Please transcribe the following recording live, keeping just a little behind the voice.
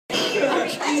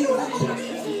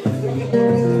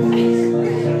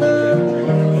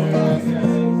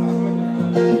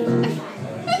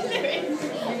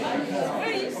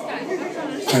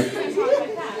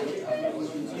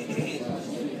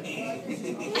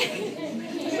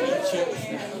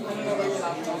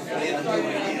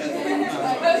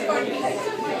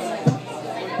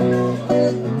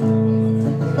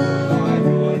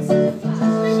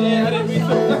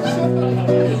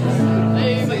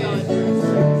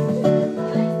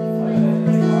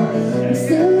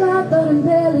Still alive, but I'm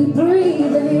barely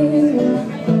breathing.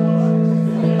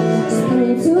 Just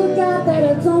praying to a God that I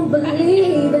don't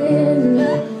believe in.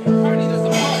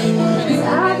 'Cause I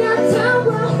got time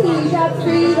while he got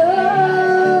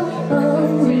freedom.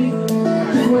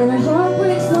 'Cause when a heart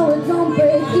breaks, no, it don't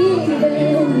break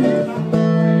even.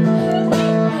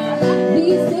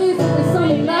 These days only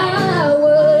some of my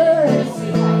words.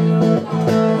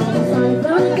 Find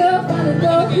a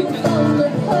girl who's gonna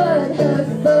hurt her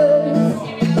first.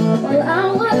 While I'm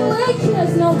wide awake,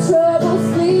 there's no trouble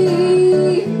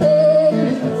sleeping.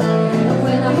 And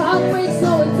when a heart breaks,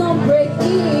 no, it don't break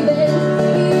even.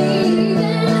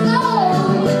 Oh,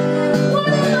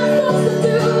 what am I supposed to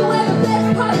do when the best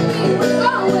part of me was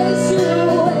always you?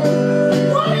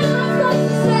 What am I supposed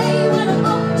to say when I'm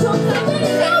up to something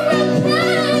so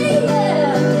okay?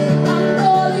 Yeah, I'm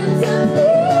falling to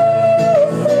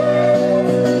pieces.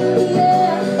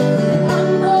 Yeah, I'm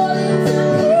falling to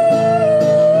pieces.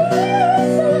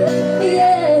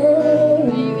 Yeah.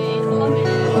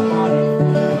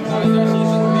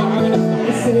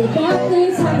 They say bad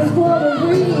things happen for a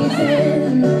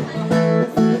reason.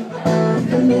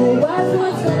 And your wise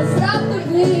one's gonna stop the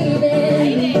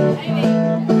bleeding.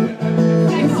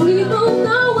 'Cause we both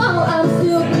know while I'm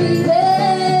still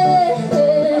breathing.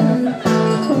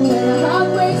 When a heart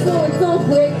breaks, no, it don't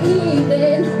break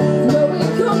even. No,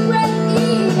 it don't break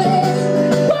even.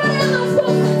 What am I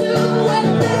supposed to do when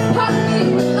the best part of me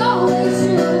was always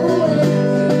you?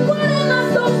 What am I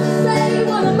supposed to say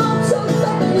when I'm all choked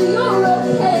up and you're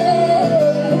okay?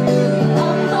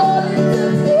 I'm falling to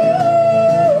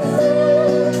pieces.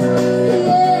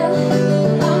 Yeah,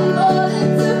 I'm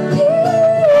falling to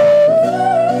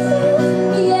pieces.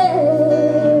 Yeah.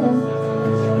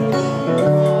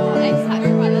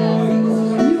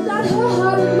 You got her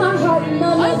heart and my heart and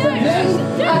none of the blame.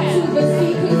 I took the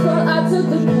secret, but I took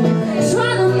the blame.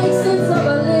 Trying to make sense of a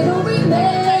little remains.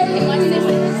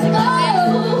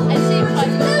 Oh,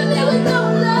 living with no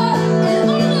love and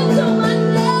only to my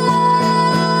name.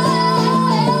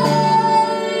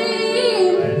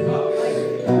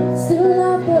 Still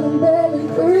alive, but I'm barely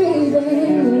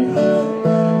breathing.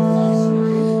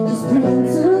 Just praying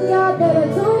to God that I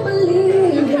don't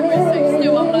believe in.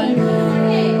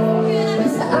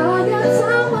 'Cause I got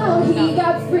time while he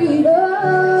got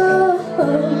freedom.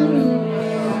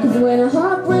 'Cause when a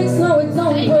heart breaks, no, it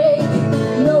don't